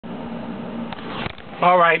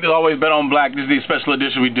Alright, there's always Bet on Black. This is the special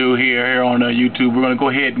edition we do here on YouTube. We're going to go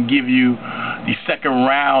ahead and give you the second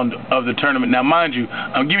round of the tournament. Now, mind you,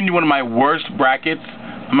 I'm giving you one of my worst brackets.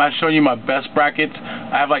 I'm not showing you my best brackets.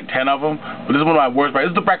 I have like 10 of them, but this is one of my worst brackets.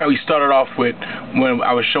 This is the bracket we started off with when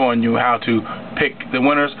I was showing you how to pick the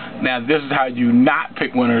winners. Now, this is how you not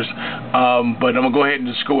pick winners, but I'm going to go ahead and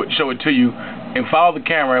just show it to you and follow the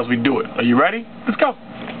camera as we do it. Are you ready? Let's go.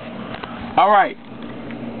 Alright.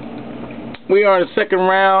 We are in the second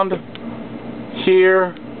round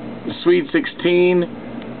here, Sweet 16,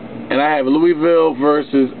 and I have Louisville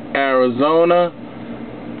versus Arizona,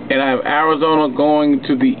 and I have Arizona going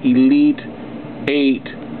to the Elite 8,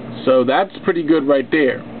 so that's pretty good right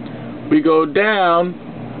there. We go down,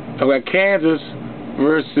 I've got Kansas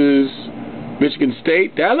versus Michigan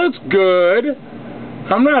State. That looks good.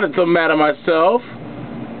 I'm not so mad at myself,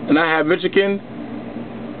 and I have Michigan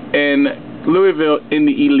and Louisville in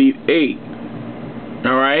the Elite 8.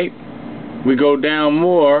 Alright, we go down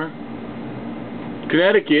more.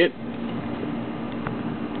 Connecticut,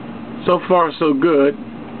 so far so good.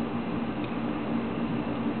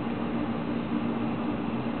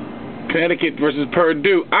 Connecticut versus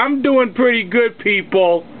Purdue. I'm doing pretty good,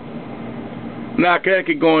 people. Now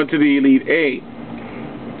Connecticut going to the Elite 8.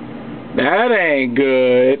 That ain't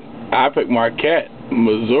good. I picked Marquette.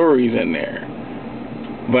 Missouri's in there.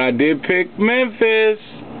 But I did pick Memphis.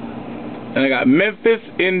 And I got Memphis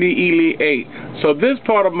in the Elite 8. So this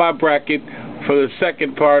part of my bracket for the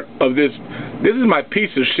second part of this is my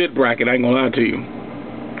piece of shit bracket, I ain't gonna lie to you.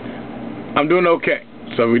 I'm doing okay.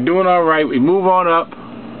 So we're doing alright. We move on up.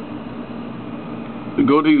 We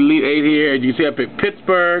go to the Elite 8 here. As you see, I picked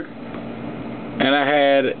Pittsburgh. And I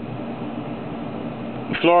had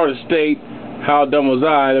Florida State. How dumb was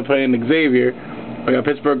I? They're playing Xavier. I got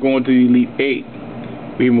Pittsburgh going to the Elite 8.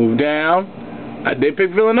 We move down. I did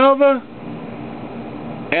pick Villanova.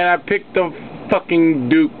 And I picked the fucking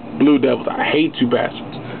Duke Blue Devils. I hate you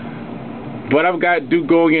bastards. But I've got Duke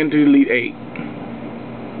going into the Elite 8.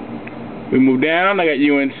 We move down. I got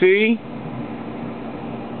UNC.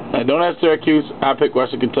 I don't have Syracuse. I picked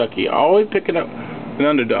Western Kentucky. Always picking up an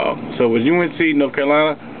underdog. So with UNC, North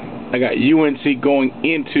Carolina, I got UNC going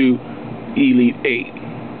into Elite 8.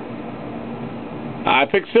 I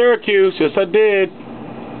picked Syracuse. Yes, I did.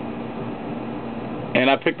 And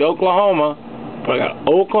I picked Oklahoma. But I got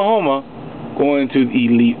Oklahoma going to the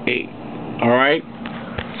Elite 8. Alright?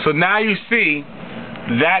 So now you see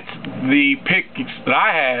that's the picks that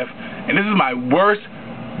I have. And this is my worst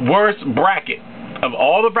bracket. Of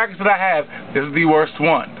all the brackets that I have, this is the worst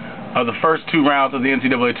one of the first two rounds of the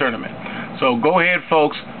NCAA tournament. So go ahead,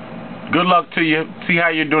 folks. Good luck to you. See how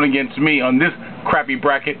you're doing against me on this crappy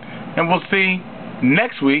bracket. And we'll see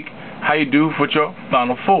next week how you do with your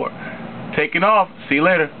Final Four. Taking off. See you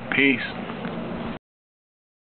later. Peace.